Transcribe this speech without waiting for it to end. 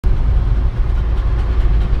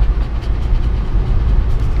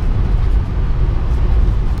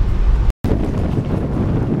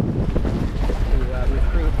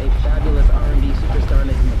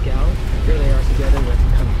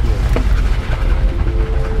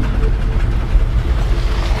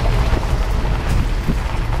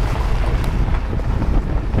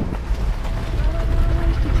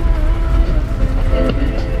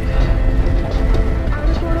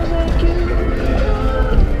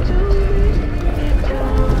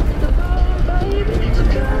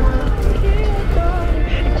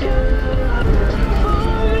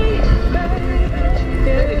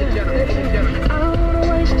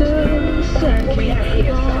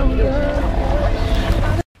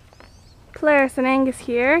Polaris and Angus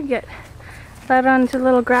here get led onto a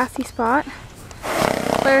little grassy spot.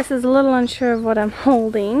 Polaris is a little unsure of what I'm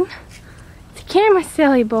holding. It's a camera,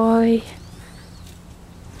 silly boy.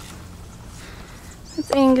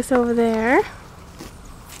 That's Angus over there.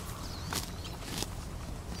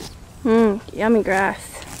 Yummy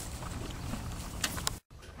grass.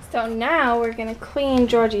 So now we're gonna clean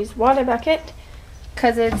Georgie's water bucket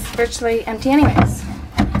because it's virtually empty anyways.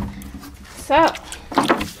 So,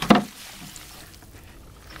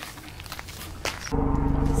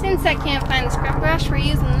 since I can't find the scrub brush, we're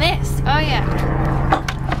using this. Oh yeah.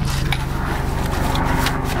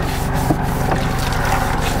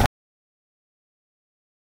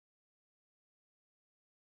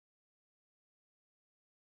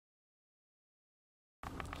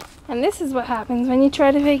 And this is what happens when you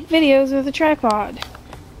try to make videos with a tripod.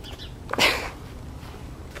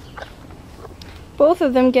 Both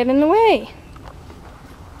of them get in the way.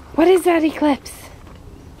 What is that, Eclipse?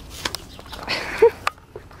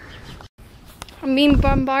 I'm being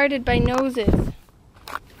bombarded by noses.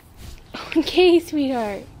 Okay,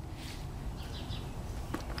 sweetheart.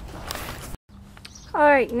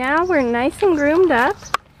 Alright, now we're nice and groomed up.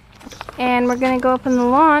 And we're going to go up on the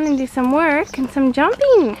lawn and do some work and some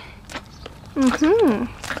jumping.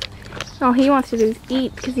 All he wants to do is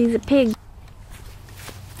eat because he's a pig.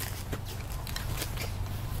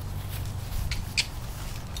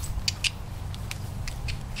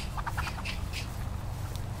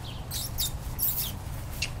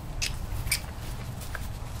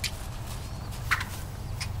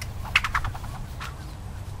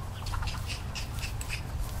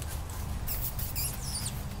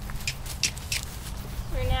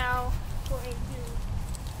 We're now going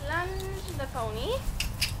to lunge the pony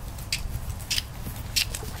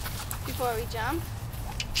before we jump.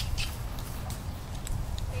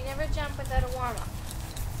 We never jump without a warm-up.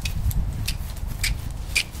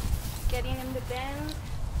 Getting him to bend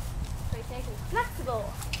so he's nice and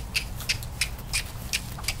flexible.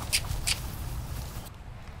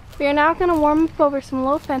 We are now going to warm up over some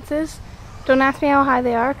low fences. Don't ask me how high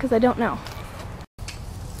they are because I don't know.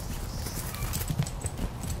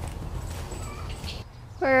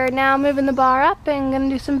 We're now moving the bar up and going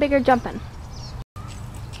to do some bigger jumping.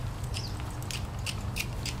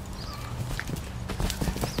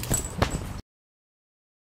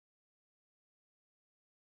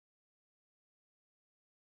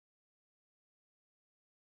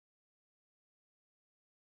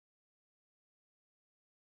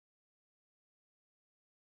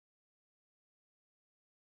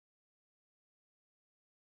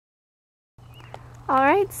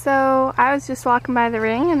 Alright, so I was just walking by the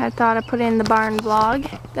ring and I thought I'd put in the barn vlog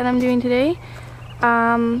that I'm doing today.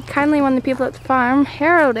 Kindly one of the people at the farm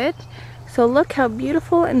harrowed it, so look how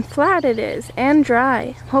beautiful and flat it is, and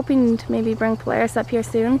dry. I'm hoping to maybe bring Polaris up here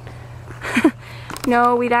soon.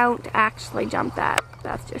 No, we don't actually jump that.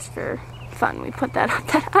 That's just for fun. We put that up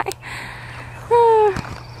that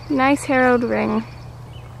high. Nice harrowed ring.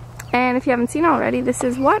 And if you haven't seen already, this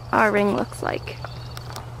is what our ring looks like.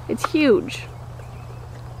 It's huge.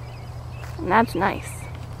 And that's nice.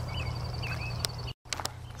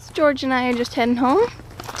 So George and I are just heading home.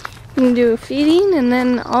 I'm going to do a feeding and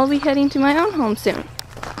then I'll be heading to my own home soon.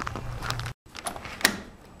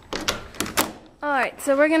 Alright,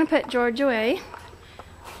 so we're going to put George away.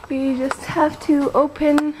 We just have to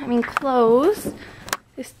close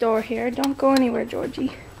this door here. Don't go anywhere,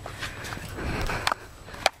 Georgie.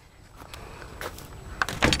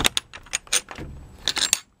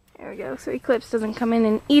 There we go, so Eclipse doesn't come in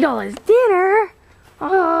and eat all his dinner.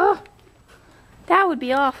 Oh, that would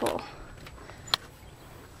be awful.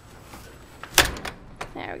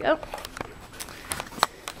 There we go.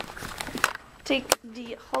 Take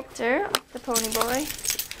the halter off the pony boy.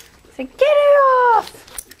 Say, get it off!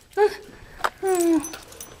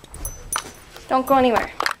 Don't go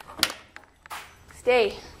anywhere.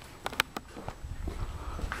 Stay.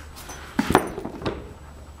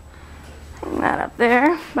 Hang that up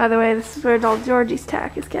there. By the way, this is where all Georgie's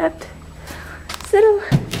tack is kept. This little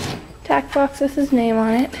tack box with his name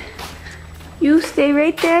on it. You stay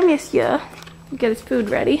right there, monsieur. Get his food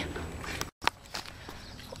ready.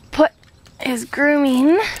 Put his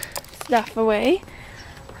grooming stuff away.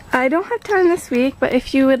 I don't have time this week, but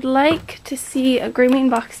if you would like to see a grooming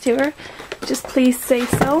box tour, just please say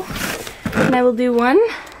so, and I will do one.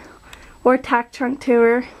 Or tack trunk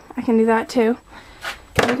tour, I can do that too.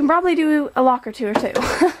 And we can probably do a locker tour too,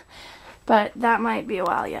 but that might be a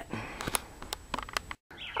while yet.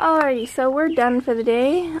 Alrighty, so we're done for the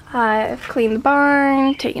day. I've cleaned the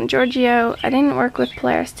barn, taken Georgie out. I didn't work with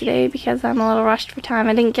Polaris today because I'm a little rushed for time.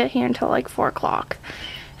 I didn't get here until like 4 o'clock.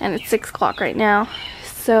 and it's 6 o'clock right now.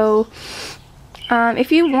 So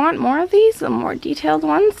if you want more of these, the more detailed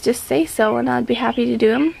ones, just say so and I'd be happy to do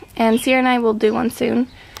them. And Sierra and I will do one soon.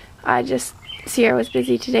 Sierra was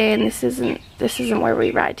busy today, and this isn't where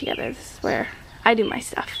we ride together. This is where I do my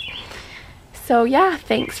stuff. So yeah,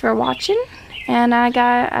 thanks for watching, and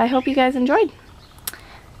I hope you guys enjoyed.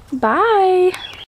 Bye!